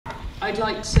I'd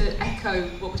like to echo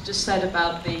what was just said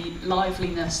about the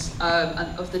liveliness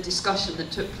of the discussion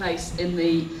that took place in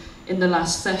the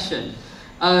last session.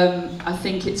 I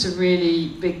think it's a really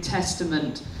big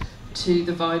testament to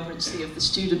the vibrancy of the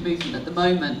student movement at the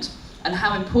moment, and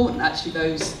how important actually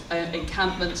those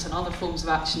encampments and other forms of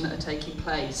action that are taking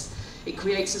place. It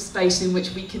creates a space in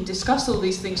which we can discuss all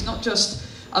these things, not just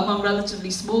among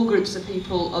relatively small groups of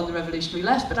people on the revolutionary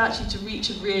left, but actually to reach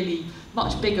a really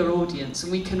much bigger audience.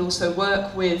 And we can also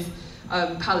work with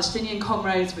Palestinian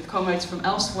comrades, with comrades from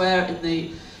elsewhere in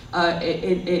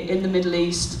the Middle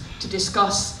East, to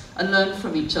discuss and learn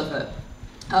from each other.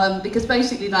 Because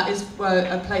basically that is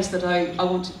a place that I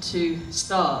wanted to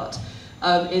start,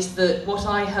 is that what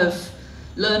I have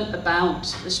learned about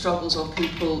the struggles of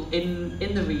people in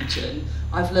the region,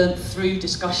 I've learned through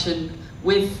discussion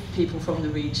with people from the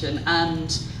region,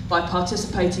 and by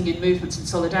participating in movements in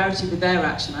solidarity with their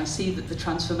action, I see that the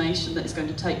transformation that is going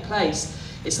to take place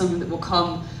is something that will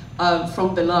come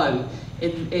from below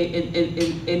in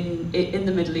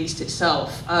the Middle East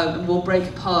itself, and will break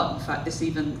apart, in fact, this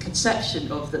even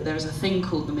conception of that there is a thing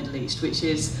called the Middle East, which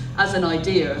is, as an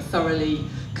idea, a thoroughly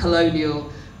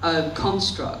colonial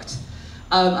construct.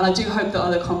 And I do hope that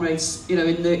other comrades,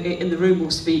 in the room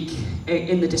will speak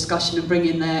in the discussion and bring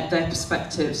in their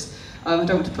perspectives. I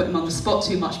don't want to put him on the spot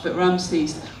too much, but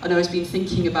Ramses, I know, has been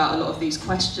thinking about a lot of these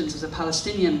questions as a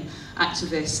Palestinian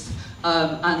activist,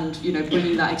 and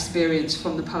bringing that experience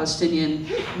from the Palestinian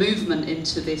movement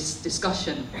into this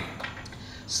discussion.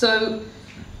 So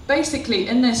basically,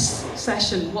 in this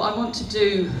session, what I want to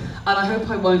do, and I hope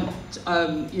I won't,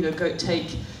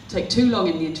 take too long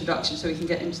in the introduction so we can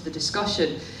get into the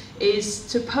discussion, is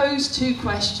to pose two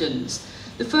questions.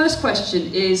 The first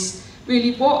question is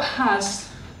really, what has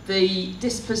the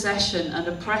dispossession and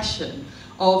oppression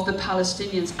of the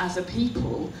Palestinians as a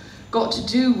people got to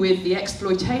do with the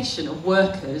exploitation of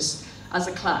workers as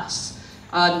a class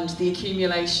and the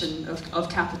accumulation of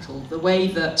capital, the way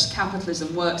that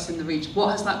capitalism works in the region?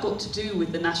 What has that got to do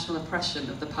with the national oppression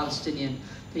of the Palestinian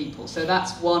people? So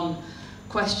that's one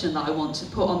question that I want to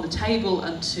put on the table,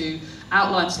 and to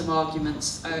outline some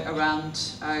arguments around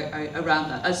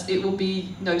that, as it will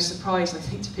be no surprise, I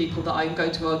think, to people that I'm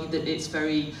going to argue that it's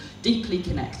very deeply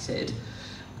connected.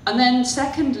 And then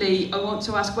secondly, I want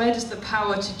to ask, where does the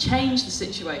power to change the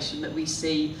situation that we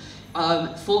see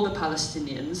for the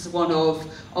Palestinians, one of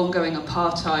ongoing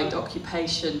apartheid,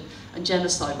 occupation and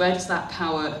genocide, where does that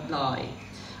power lie?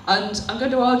 And I'm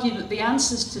going to argue that the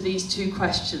answers to these two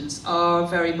questions are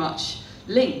very much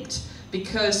linked,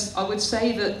 because I would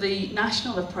say that the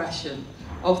national oppression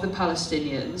of the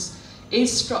Palestinians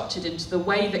is structured into the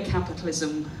way that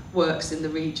capitalism works in the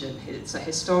region. That's a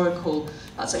historical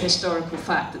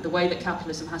fact, that the way that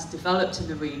capitalism has developed in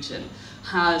the region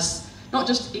has not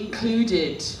just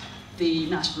included the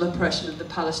national oppression of the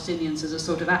Palestinians as a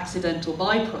sort of accidental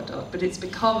byproduct, but it's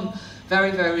become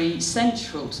very, very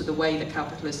central to the way that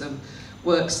capitalism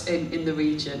works in the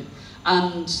region,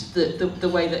 and the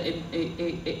way that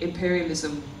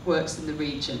imperialism works in the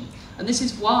region. And this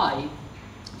is why,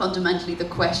 fundamentally, the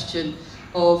question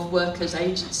of workers'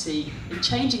 agency in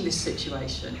changing this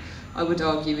situation, I would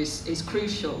argue, is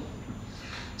crucial.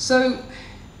 So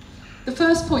the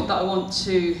first point that I want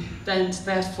to then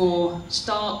therefore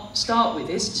start with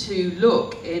is to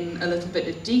look in a little bit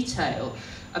of detail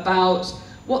about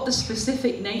what the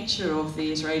specific nature of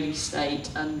the Israeli state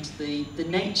and the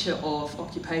nature of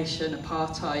occupation,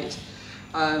 apartheid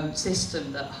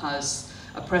system that has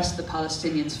oppressed the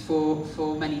Palestinians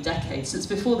for many decades, since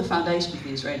before the foundation of the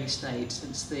Israeli state,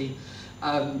 since the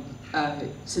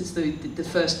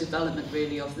first development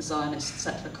really of the zionist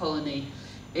settler colony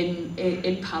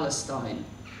in Palestine.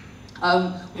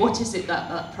 What is it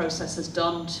that process has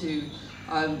done to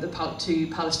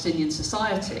Palestinian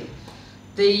society?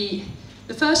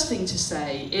 The first thing to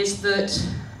say is that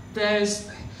there's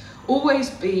always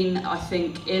been, I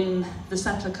think, in the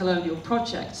settler colonial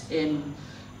project in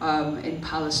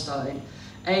Palestine,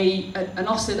 an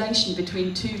oscillation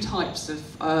between two types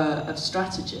of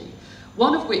strategy.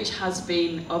 One of which has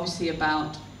been obviously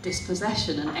about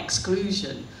dispossession and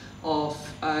exclusion of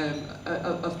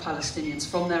Palestinians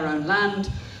from their own land,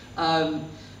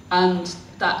 and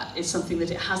that is something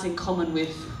that it has in common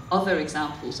with other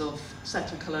examples of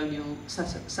settler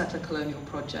colonial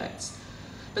projects.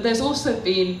 But there's also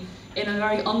been, in a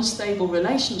very unstable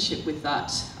relationship with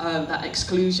that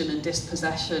exclusion and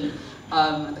dispossession,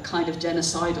 and the kind of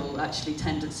genocidal actually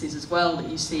tendencies as well that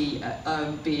you see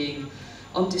being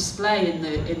on display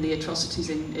in the atrocities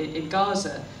in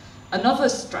Gaza. Another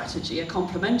strategy, a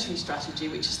complementary strategy,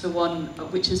 which is the one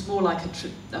which is more like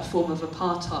a form of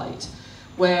apartheid,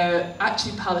 where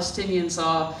actually Palestinians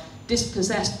are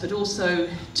dispossessed but also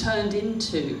turned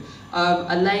into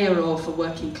a layer of a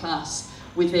working class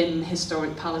within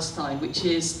historic Palestine, which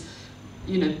is,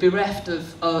 you know, bereft of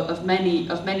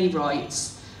many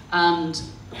rights and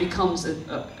becomes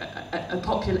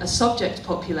a subject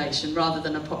population rather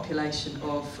than a population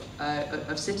of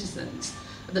citizens.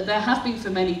 That there have been for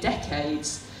many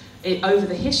decades over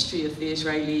the history of the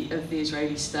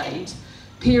Israeli state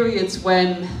periods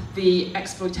when the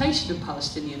exploitation of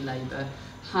Palestinian labour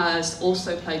has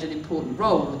also played an important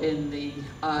role in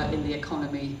the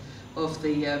economy of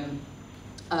the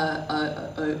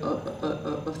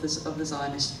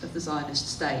Zionist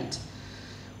state.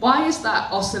 Why is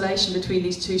that oscillation between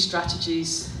these two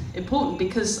strategies important?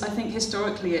 Because I think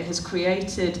historically it has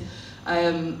created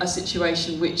a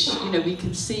situation which, you know, we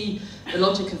can see the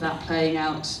logic of that playing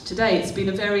out today. It's been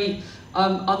a very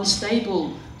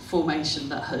unstable formation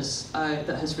that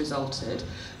has resulted,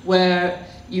 where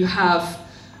you have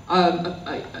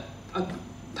a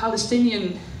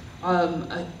Palestinian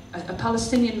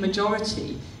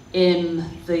majority in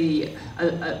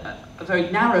a very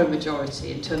narrow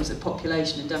majority in terms of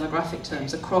population and demographic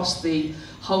terms across the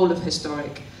whole of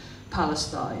historic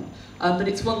Palestine. But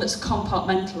it's one that's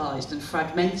compartmentalised and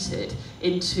fragmented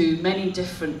into many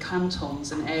different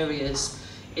cantons and areas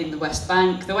in the West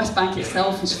Bank. The West Bank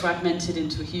itself is fragmented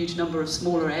into a huge number of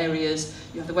smaller areas.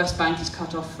 You have the West Bank is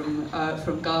cut off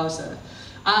from Gaza.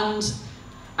 And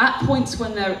at points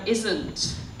when there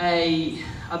isn't a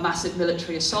massive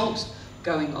military assault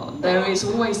going on, there is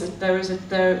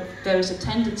a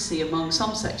tendency among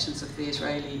some sections of the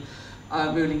Israeli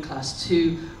ruling class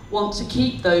to want to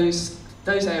keep those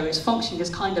areas functioning as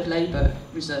kind of labour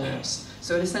reserves.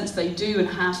 So in a sense they do and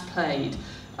have played,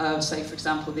 say for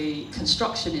example the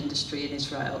construction industry in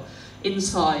Israel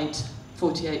inside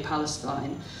 48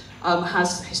 Palestine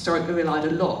has historically relied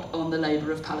a lot on the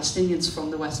labour of Palestinians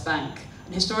from the West Bank.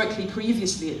 And historically,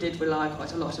 previously, it did rely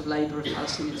quite a lot of labour of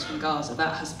Palestinians from Gaza.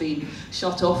 That has been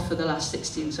shut off for the last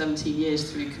 16, 17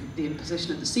 years through the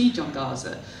imposition of the siege on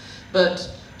Gaza.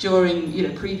 But during, you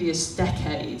know, previous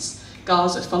decades,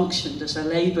 Gaza functioned as a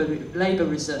labour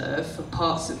reserve for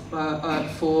parts of,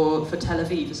 for Tel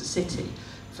Aviv as a city,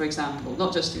 for example,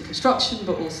 not just in construction,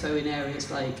 but also in areas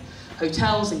like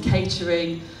hotels and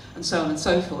catering, and so on and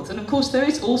so forth. And of course, there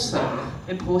is also,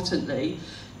 importantly,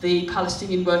 the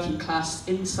Palestinian working class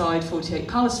inside 48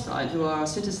 Palestine, who are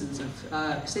citizens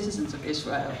of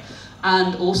Israel,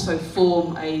 and also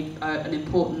form an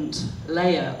important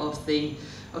layer of the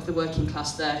working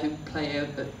class there, who play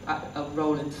a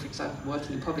role in, for example,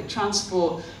 working in public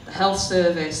transport, the health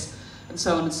service, and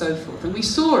so on and so forth. And we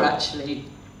saw actually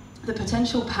the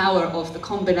potential power of the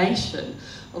combination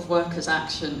of workers'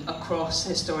 action across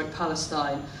historic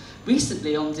Palestine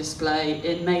recently on display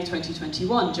in May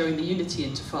 2021 during the Unity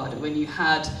Intifada, when you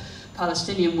had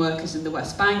Palestinian workers in the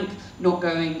West Bank not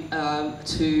going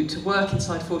to work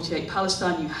inside 48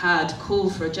 Palestine. You had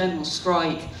call for a general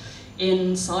strike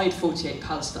inside 48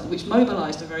 Palestine, which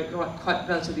mobilised quite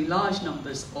relatively large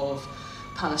numbers of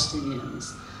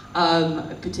Palestinians,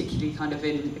 particularly kind of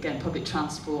in, again, public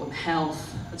transport and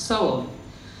health and so on.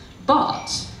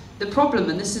 But the problem,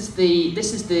 and this is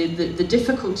the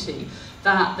difficulty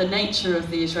that the nature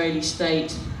of the Israeli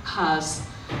state has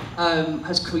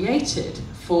created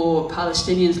for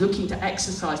Palestinians looking to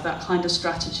exercise that kind of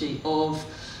strategy of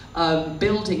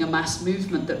building a mass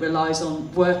movement that relies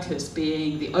on workers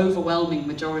being the overwhelming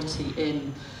majority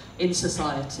in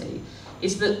society,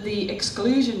 is that the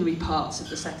exclusionary parts of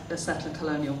the settler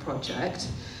colonial project,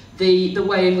 the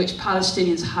way in which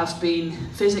Palestinians have been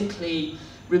physically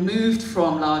removed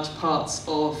from large parts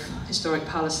of historic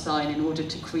Palestine in order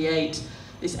to create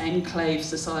this enclave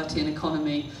society and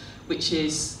economy which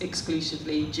is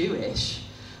exclusively Jewish,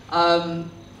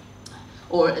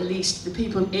 or at least the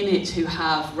people in it who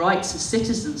have rights as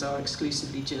citizens are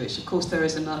exclusively Jewish. Of course, there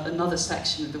is another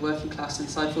section of the working class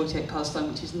inside 48 Palestine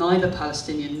which is neither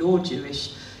Palestinian nor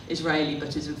Jewish Israeli,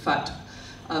 but is in fact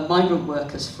migrant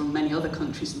workers from many other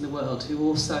countries in the world who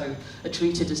also are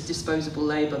treated as disposable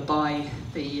labour by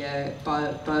the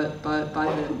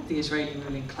Israeli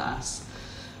ruling class.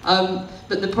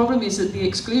 But the problem is that the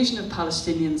exclusion of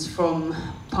Palestinians from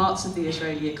parts of the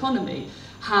Israeli economy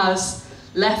has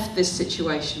left this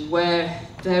situation where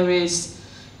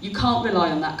you can't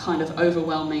rely on that kind of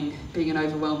being an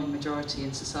overwhelming majority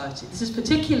in society. This is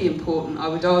particularly important, I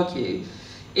would argue,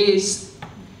 is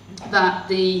that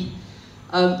the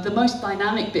most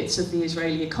dynamic bits of the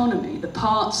Israeli economy, the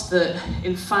parts that,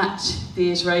 in fact, the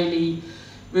Israeli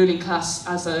ruling class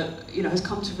has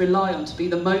come to rely on to be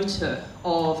the motor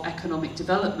of economic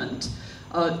development,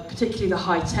 particularly the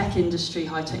high-tech industry,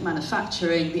 high-tech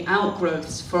manufacturing, the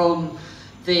outgrowths from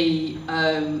the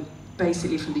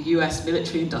basically from the US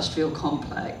military-industrial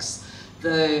complex,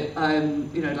 the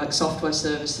like software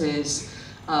services,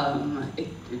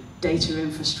 data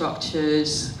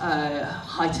infrastructures,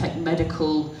 high-tech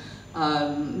medical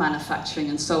manufacturing,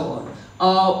 and so on.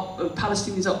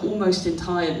 Palestinians are almost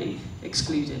entirely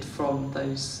excluded from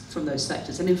those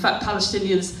sectors, and in fact,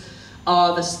 Palestinians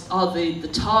are the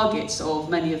targets of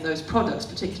many of those products,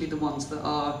 particularly the ones that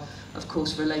are, of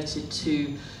course, related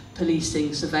to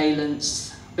policing,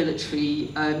 surveillance, military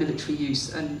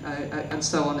use, and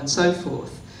so on and so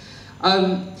forth.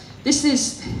 This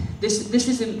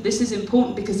is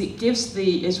important because it gives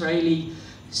the Israeli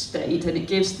state, and it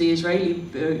gives the Israeli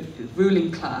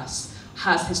ruling class,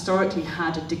 has historically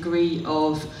had a degree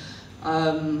of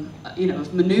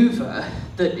of manoeuvre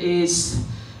that is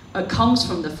comes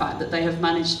from the fact that they have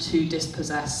managed to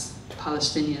dispossess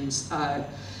Palestinians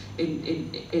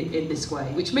in this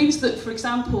way, which means that, for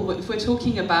example, if we're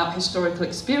talking about historical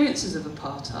experiences of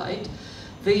apartheid,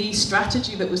 the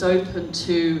strategy that was open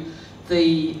to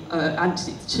the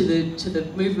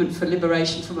movement for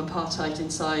liberation from apartheid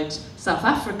inside South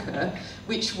Africa,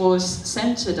 which was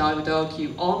centred, I would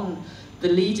argue, on the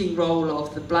leading role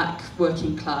of the black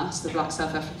working class, the black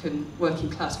South African working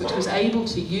class, which was able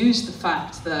to use the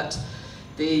fact that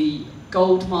the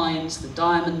gold mines, the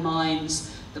diamond mines,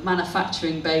 the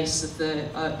manufacturing base of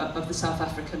the South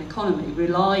African economy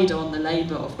relied on the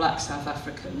labour of black South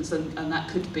Africans, and that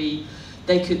could be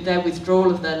their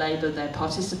withdrawal of their labour, their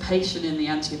participation in the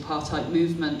anti-apartheid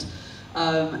movement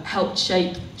helped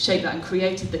shape that and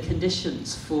created the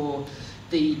conditions for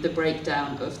the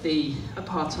breakdown of the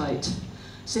apartheid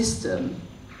system.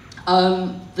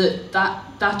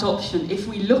 That option, if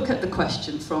we look at the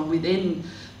question from within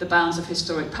the bounds of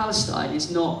historic Palestine, is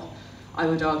not, I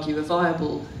would argue, a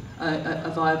viable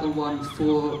one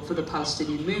for the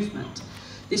Palestinian movement.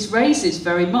 This raises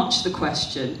very much the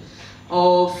question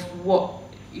of what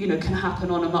can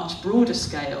happen on a much broader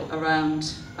scale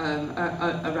around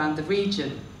the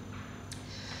region.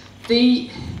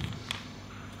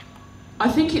 I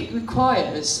think it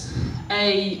requires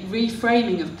a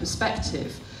reframing of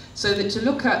perspective, so that to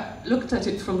look at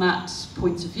it from that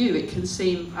point of view, it can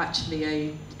seem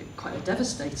actually quite a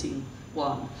devastating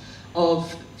one,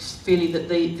 of feeling that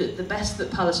the best that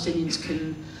Palestinians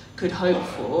could hope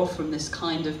for from this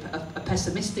kind of a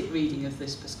pessimistic reading of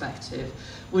this perspective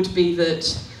would be that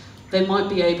they might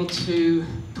be able to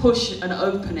push an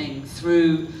opening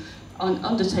through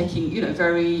undertaking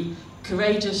very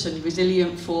courageous and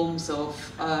resilient forms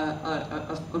of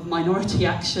minority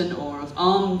action or of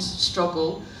armed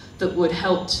struggle that would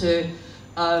help to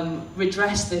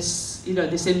redress this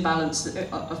imbalance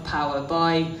of power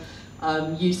by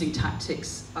using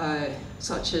tactics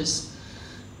such as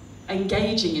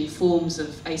engaging in forms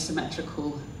of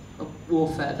asymmetrical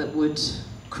warfare that would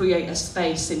create a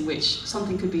space in which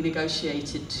something could be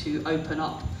negotiated to open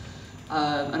up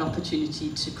an opportunity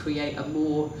to create a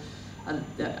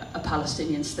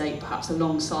Palestinian state, perhaps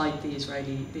alongside the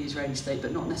Israeli state,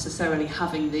 but not necessarily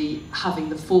having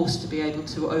the force to be able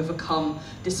to overcome,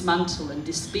 dismantle, and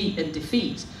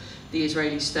defeat the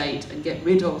Israeli state and get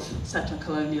rid of settler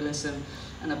colonialism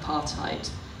and apartheid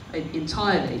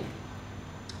entirely.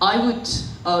 I would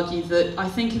argue that I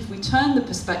think if we turn the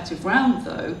perspective round,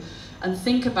 though, and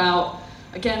think about,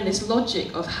 again, this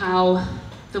logic of how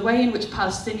the way in which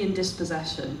Palestinian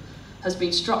dispossession has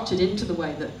been structured into the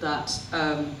way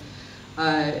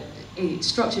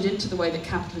structured into the way that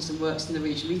capitalism works in the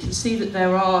region, we can see that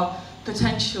there are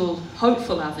potential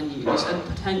hopeful avenues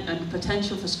and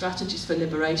potential for strategies for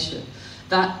liberation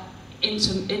that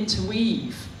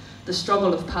interweave the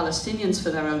struggle of Palestinians for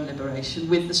their own liberation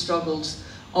with the struggles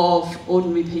of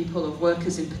ordinary people, of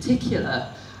workers in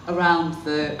particular, around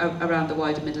the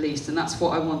wider Middle East, and that's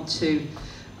what I want to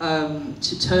turn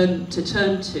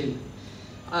to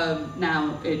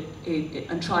now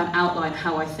and try and outline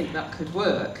how I think that could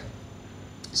work.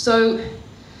 So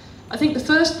I think the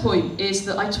first point is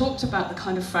that I talked about the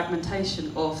kind of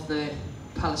fragmentation of the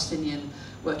Palestinian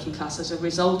working class as a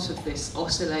result of this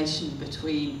oscillation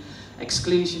between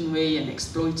exclusionary and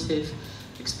exploitative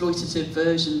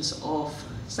versions of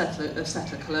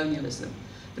settler colonialism.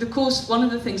 But of course, one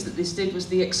of the things that this did was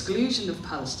the exclusion of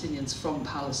Palestinians from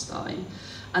Palestine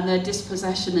and their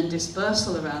dispossession and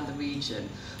dispersal around the region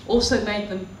also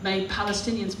made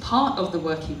Palestinians part of the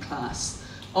working class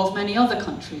of many other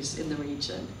countries in the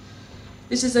region.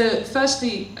 This is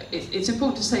firstly, it's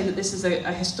important to say that this is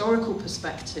a historical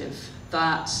perspective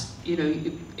that,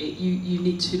 you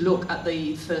need to look at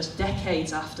the first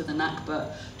decades after the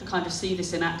Nakba to kind of see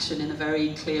this in action in a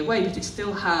very clear way, but it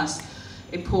still has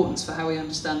importance for how we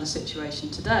understand the situation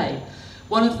today.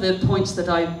 One of the points that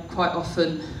I quite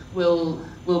often will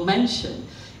mention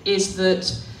is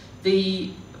that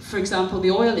for example,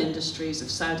 the oil industries of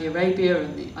Saudi Arabia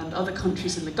and other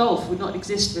countries in the Gulf would not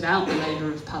exist without the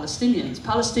labour of Palestinians.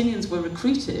 Palestinians were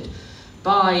recruited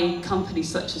by companies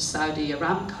such as Saudi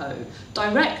Aramco,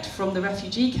 direct from the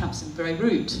refugee camps in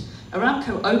Beirut.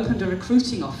 Aramco opened a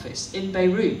recruiting office in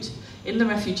Beirut, in the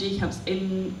refugee camps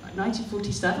in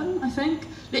 1947, I think,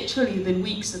 literally within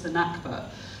weeks of the Nakba.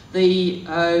 The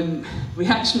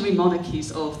reactionary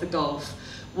monarchies of the Gulf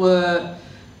were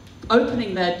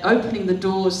opening the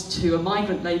doors to a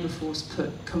migrant labour force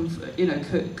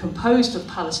composed of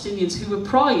Palestinians who were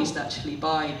prized actually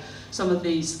by some of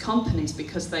these companies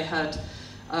because they had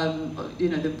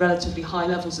the relatively high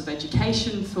levels of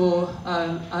education for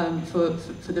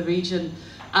the region,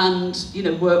 and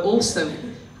were also,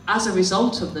 as a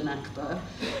result of the Nakba,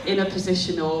 in a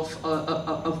position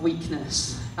of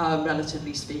weakness,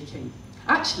 relatively speaking.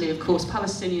 Actually, of course,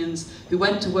 Palestinians who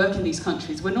went to work in these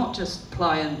countries were not just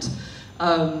pliant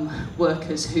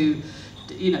workers who,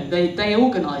 they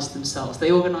organised themselves.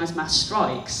 They organised mass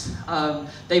strikes.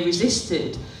 They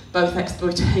resisted both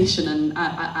exploitation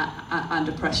and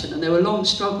oppression, and there were long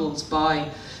struggles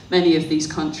by many of these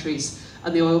countries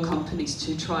and the oil companies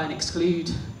to try and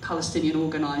exclude Palestinian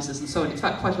organisers and so on. In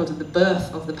fact, quite a lot of the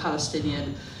birth of the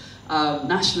Palestinian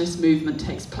nationalist movement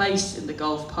takes place in the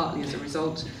Gulf, partly as a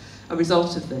result of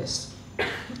this.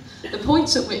 The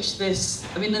points at which this,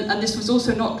 and this was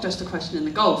also not just a question in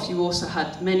the Gulf, you also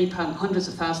had hundreds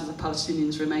of thousands of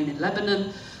Palestinians remain in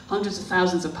Lebanon, hundreds of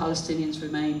thousands of Palestinians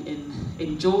remain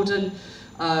in Jordan,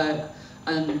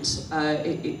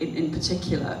 in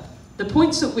particular. The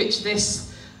points at which this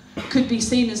could be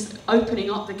seen as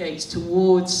opening up the gates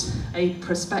towards a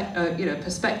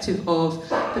perspective of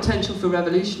potential for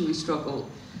revolutionary struggle.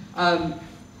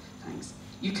 Thanks.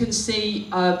 You can see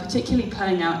particularly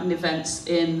playing out in events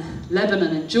in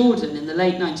Lebanon and Jordan in the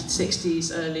late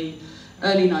 1960s, early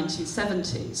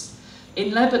 1970s.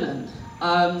 In Lebanon,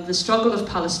 the struggle of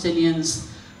Palestinians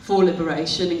for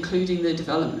liberation, including the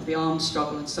development of the armed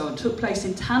struggle and so on, took place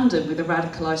in tandem with a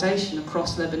radicalisation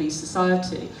across Lebanese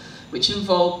society, which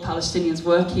involved Palestinians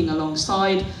working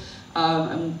alongside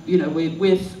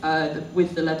with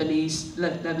the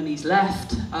Lebanese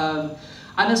left,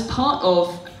 and as part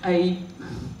of a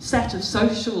set of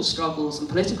social struggles and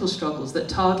political struggles that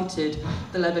targeted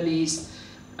the Lebanese,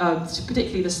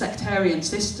 particularly the sectarian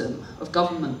system of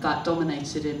government that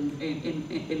dominated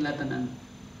in Lebanon.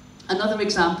 Another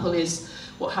example is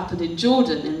what happened in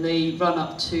Jordan in the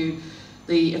run-up to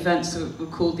the events that were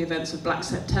called the events of Black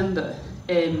September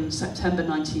in September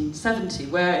 1970,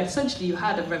 where essentially you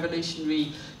had a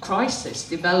revolutionary crisis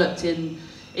developed in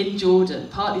Jordan,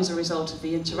 partly as a result of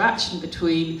the interaction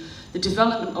between the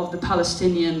development of the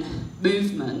Palestinian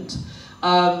movement.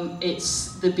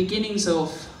 It's the beginnings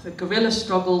of the guerrilla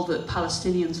struggle that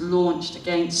Palestinians launched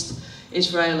against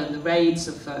Israel and the raids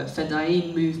of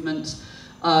Fedayeen movement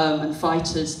and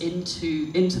fighters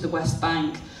into the West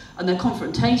Bank, and their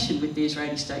confrontation with the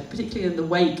Israeli state, particularly in the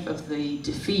wake of the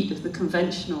defeat of the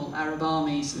conventional Arab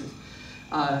armies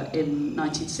in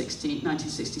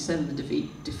 1967, the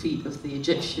defeat of the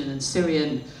Egyptian and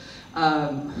Syrian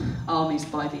armies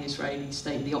by the Israeli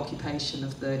state, the occupation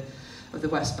of the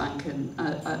West Bank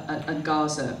and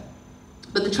Gaza.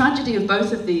 But the tragedy of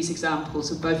both of these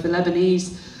examples, of both the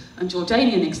Lebanese and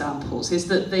Jordanian examples, is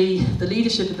that the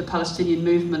leadership of the Palestinian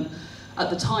movement at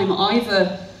the time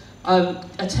either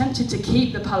attempted to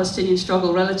keep the Palestinian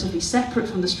struggle relatively separate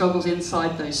from the struggles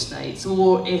inside those states,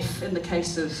 or if, in the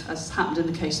case of, as happened in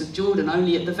the case of Jordan,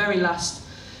 only at the very last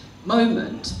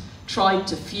moment tried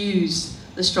to fuse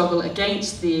the struggle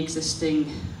against the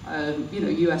existing,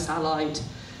 US allied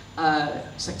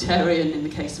sectarian, in the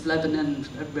case of Lebanon,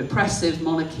 a repressive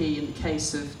monarchy in the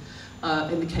case of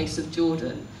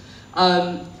Jordan,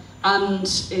 and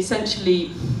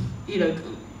essentially,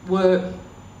 were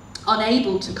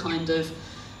unable to kind of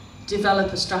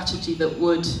develop a strategy that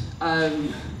would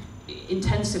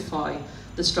intensify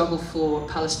the struggle for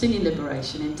Palestinian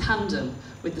liberation in tandem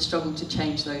with the struggle to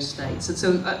change those states. And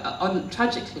so,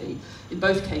 tragically, in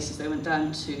both cases, they went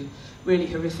down to really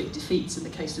horrific defeats. In the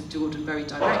case of Jordan, very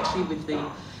directly, with the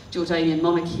Jordanian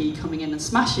monarchy coming in and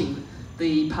smashing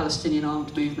the Palestinian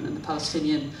armed movement and the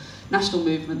Palestinian national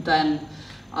movement, then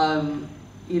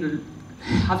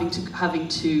having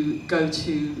to go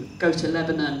to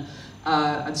Lebanon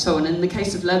and so on. In the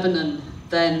case of Lebanon,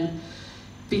 then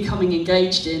becoming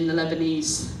engaged in the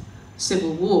Lebanese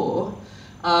civil war,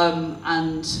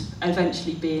 and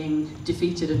eventually being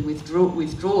defeated and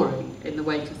withdrawing in the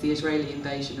wake of the Israeli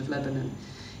invasion of Lebanon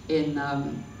in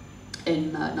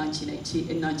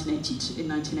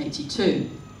 1982.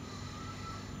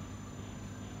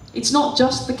 It's not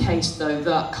just the case, though,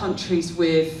 that countries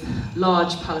with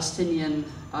large Palestinian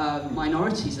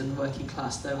minorities in the working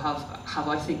class, though, have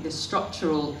I think, this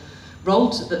structural role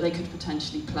that they could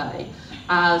potentially play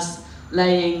as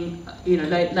laying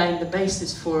the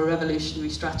basis for a revolutionary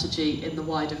strategy in the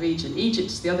wider region. Egypt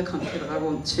is the other country that I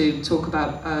want to talk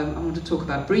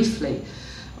about. Briefly,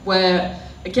 where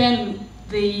again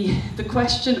the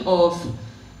question of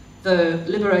the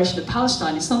liberation of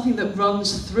Palestine is something that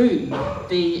runs through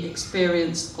the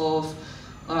experience of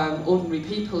ordinary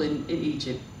people in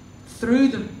Egypt,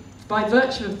 by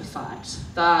virtue of the fact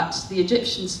that the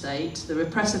Egyptian state, the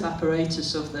repressive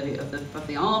apparatus of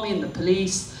the army and the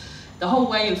police, the whole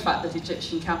way, in fact, that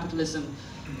Egyptian capitalism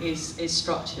is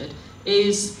structured,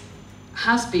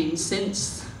 has been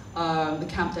since the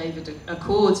Camp David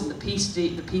Accords and the peace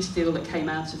deal that came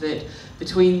out of it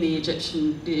between the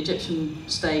Egyptian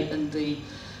state and the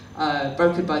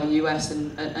brokered by the US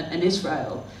and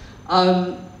Israel.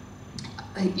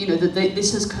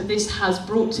 This has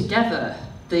brought together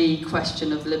the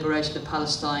question of the liberation of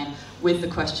Palestine with the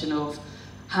question of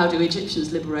how do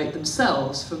Egyptians liberate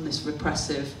themselves from this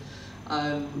repressive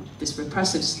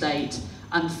state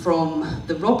and from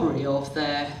the robbery of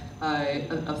their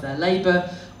labour,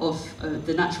 of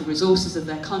the natural resources of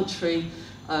their country,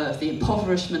 of the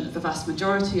impoverishment of the vast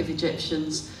majority of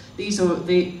Egyptians. These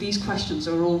questions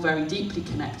are all very deeply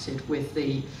connected with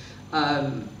the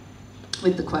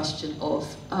question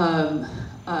of the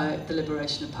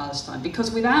liberation of Palestine,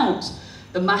 because without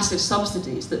the massive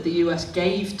subsidies that the US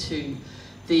gave to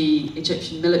the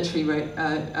Egyptian military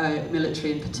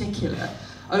in particular,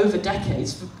 over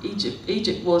decades,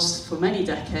 Egypt was for many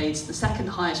decades the second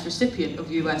highest recipient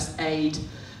of US aid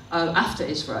after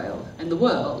Israel in the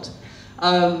world.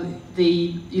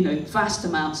 Vast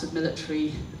amounts of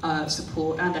military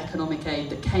support and economic aid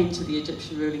that came to the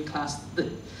Egyptian ruling class that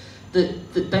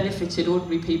benefited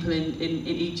ordinary people in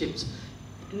Egypt,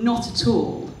 not at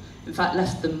all. In fact,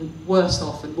 left them worse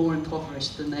off and more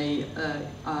impoverished than they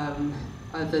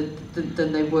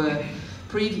were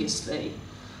previously.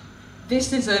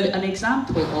 This is an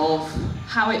example of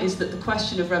how it is that the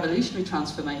question of revolutionary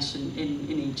transformation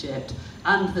in Egypt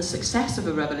and the success of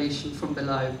a revolution from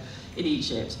below in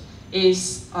Egypt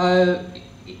is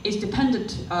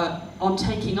dependent on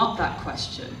taking up that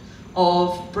question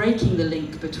of breaking the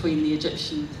link between the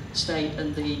Egyptian state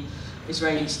and the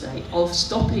Israeli state, of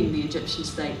stopping the Egyptian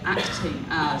state acting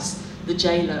as the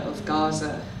jailer of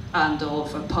Gaza and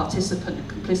of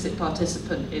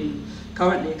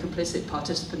currently a complicit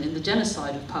participant in the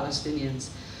genocide of Palestinians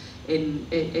in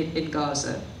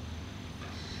Gaza.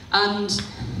 And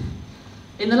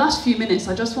in the last few minutes,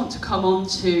 I just want to come on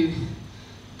to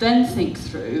then think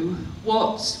through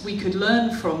what we could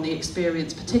learn from the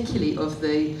experience, particularly of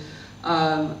the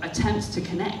attempts to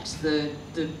connect the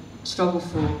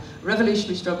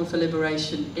revolutionary struggle for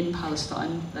liberation in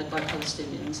Palestine, led by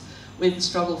Palestinians, with the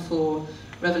struggle for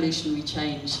revolutionary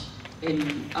change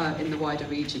in the wider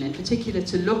region. In particular,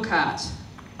 to look at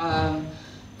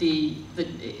the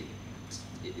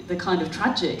kind of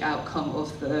tragic outcome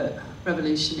of the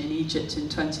revolution in Egypt in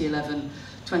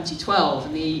 2011-2012,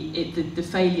 and the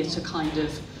failure to kind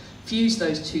of fuse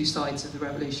those two sides of the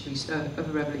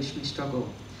revolutionary struggle.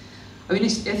 I mean, I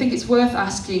think it's worth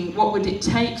asking, what would it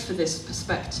take for this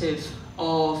perspective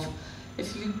of,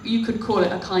 if you could call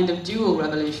it a kind of dual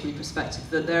revolutionary perspective,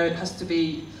 that there has to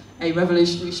be a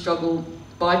revolutionary struggle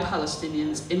by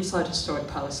Palestinians inside historic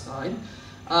Palestine,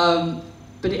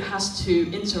 but it has to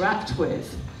interact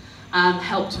with and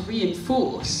help to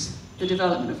reinforce the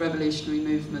development of revolutionary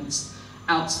movements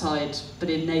outside, but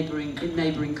in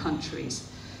neighbouring countries.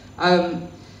 I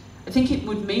think it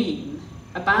would mean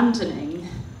abandoning,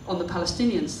 on the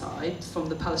Palestinian side, from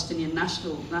the Palestinian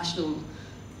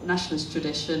nationalist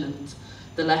tradition and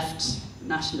the left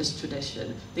nationalist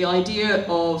tradition, the idea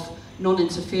of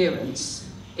non-interference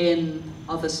in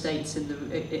other states in the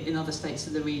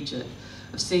region,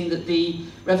 of seeing that the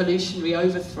revolutionary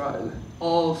overthrow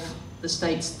of the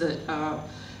states that are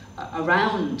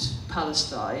around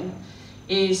Palestine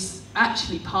is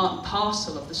actually part and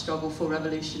parcel of the struggle for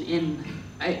revolution in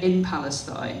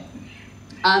Palestine,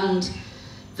 and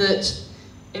that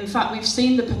in fact we've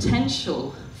seen the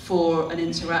potential for an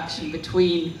interaction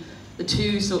between the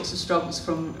two sorts of struggles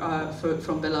from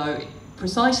below,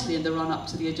 precisely in the run-up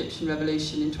to the Egyptian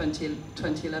revolution in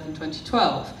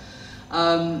 2011-2012.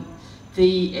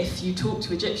 If you talk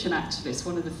to Egyptian activists,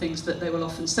 one of the things that they will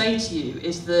often say to you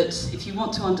is that if you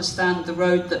want to understand the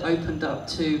road that opened up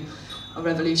to a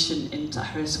revolution in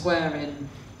Tahrir Square in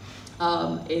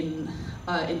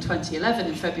 2011,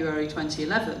 in February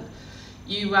 2011,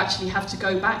 you actually have to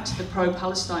go back to the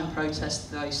pro-Palestine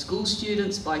protests by school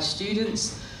students, by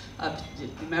students, the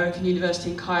American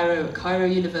University in Cairo, Cairo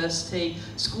University,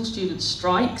 school student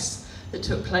strikes that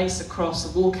took place across the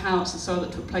walkouts and so on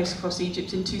that took place across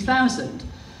Egypt in 2000.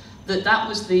 That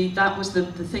was the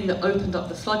thing that opened up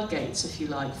the floodgates, if you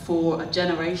like, for a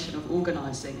generation of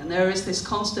organising. And there is this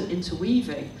constant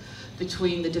interweaving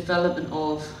between the development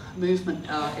of movement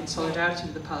in solidarity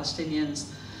with the Palestinians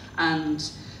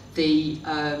and the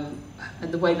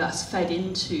way that's fed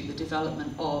into the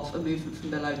development of a movement from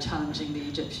below challenging the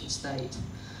Egyptian state.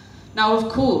 Now, of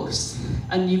course,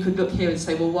 and you could look here and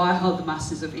say, well, why are the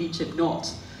masses of Egypt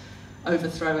not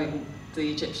overthrowing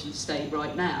the Egyptian state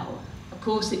right now? Of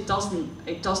course,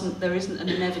 there isn't an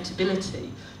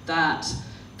inevitability that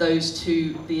the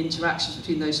interactions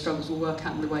between those struggles will work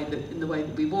out in the way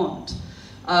that we want.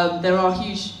 There are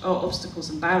huge obstacles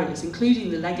and barriers,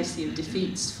 including the legacy of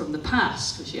defeats from the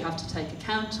past, which you have to take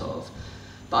account of.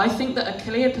 But I think that a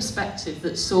clear perspective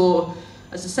that saw,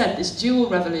 as I said, this dual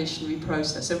revolutionary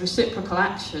process, a reciprocal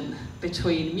action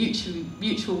between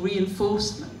mutual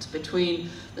reinforcement between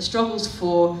the struggles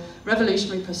for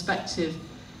revolutionary perspective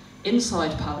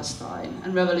inside Palestine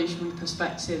and revolutionary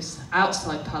perspectives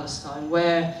outside Palestine,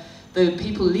 where the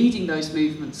people leading those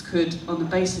movements could, on the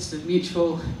basis of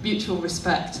mutual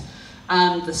respect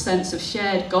and the sense of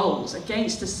shared goals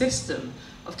against a system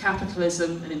of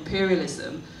capitalism and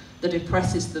imperialism that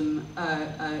oppresses them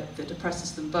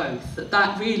both,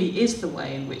 that really is the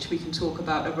way in which we can talk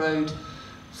about a road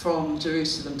from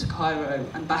Jerusalem to Cairo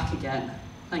and back again.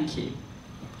 Thank you.